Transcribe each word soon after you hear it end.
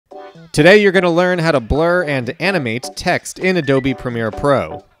Today you're going to learn how to blur and animate text in Adobe Premiere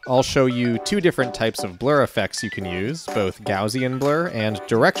Pro. I'll show you two different types of blur effects you can use, both Gaussian blur and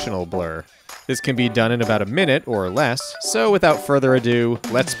directional blur. This can be done in about a minute or less, so without further ado,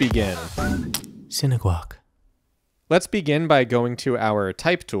 let's begin. Cineguac. Let's begin by going to our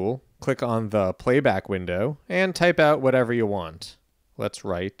Type tool, click on the playback window, and type out whatever you want. Let's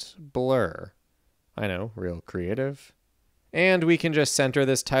write blur. I know, real creative. And we can just center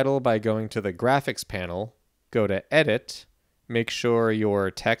this title by going to the graphics panel, go to Edit, make sure your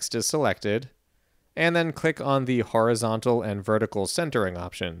text is selected, and then click on the horizontal and vertical centering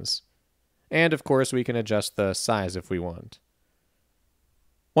options. And of course, we can adjust the size if we want.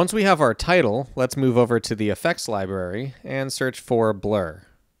 Once we have our title, let's move over to the effects library and search for blur.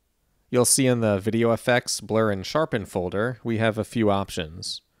 You'll see in the Video Effects Blur and Sharpen folder, we have a few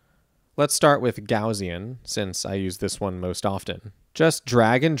options. Let's start with Gaussian, since I use this one most often. Just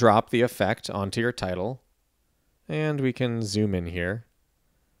drag and drop the effect onto your title, and we can zoom in here.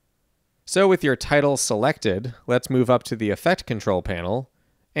 So with your title selected, let's move up to the Effect Control panel,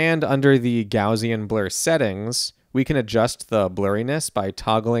 and under the Gaussian blur settings, we can adjust the blurriness by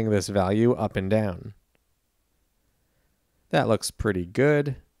toggling this value up and down. That looks pretty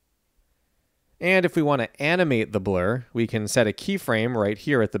good. And if we want to animate the blur, we can set a keyframe right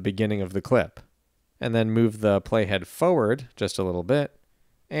here at the beginning of the clip, and then move the playhead forward just a little bit,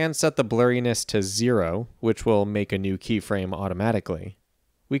 and set the blurriness to 0, which will make a new keyframe automatically.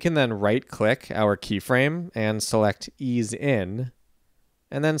 We can then right-click our keyframe and select Ease In,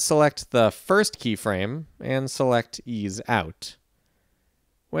 and then select the first keyframe and select Ease Out.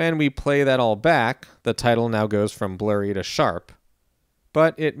 When we play that all back, the title now goes from blurry to sharp,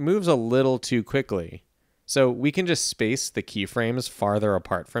 but it moves a little too quickly. So we can just space the keyframes farther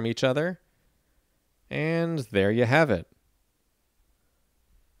apart from each other. And there you have it.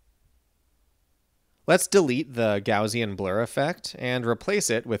 Let's delete the Gaussian blur effect and replace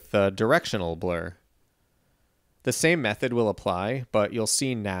it with the directional blur. The same method will apply, but you'll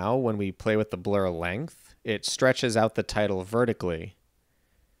see now when we play with the blur length, it stretches out the title vertically.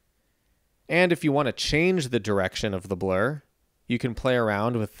 And if you want to change the direction of the blur, you can play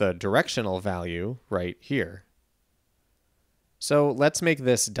around with the directional value right here. So let's make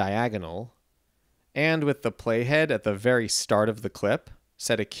this diagonal, and with the playhead at the very start of the clip,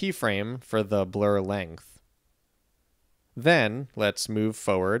 set a keyframe for the blur length. Then let's move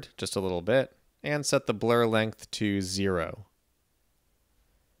forward just a little bit and set the blur length to 0.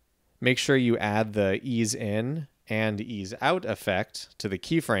 Make sure you add the ease in and ease out effect to the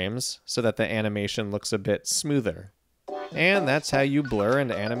keyframes so that the animation looks a bit smoother. And that's how you blur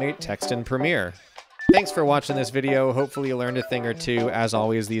and animate text in Premiere. Thanks for watching this video. Hopefully you learned a thing or two. As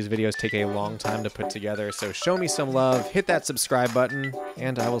always, these videos take a long time to put together, so show me some love, hit that subscribe button,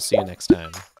 and I will see you next time.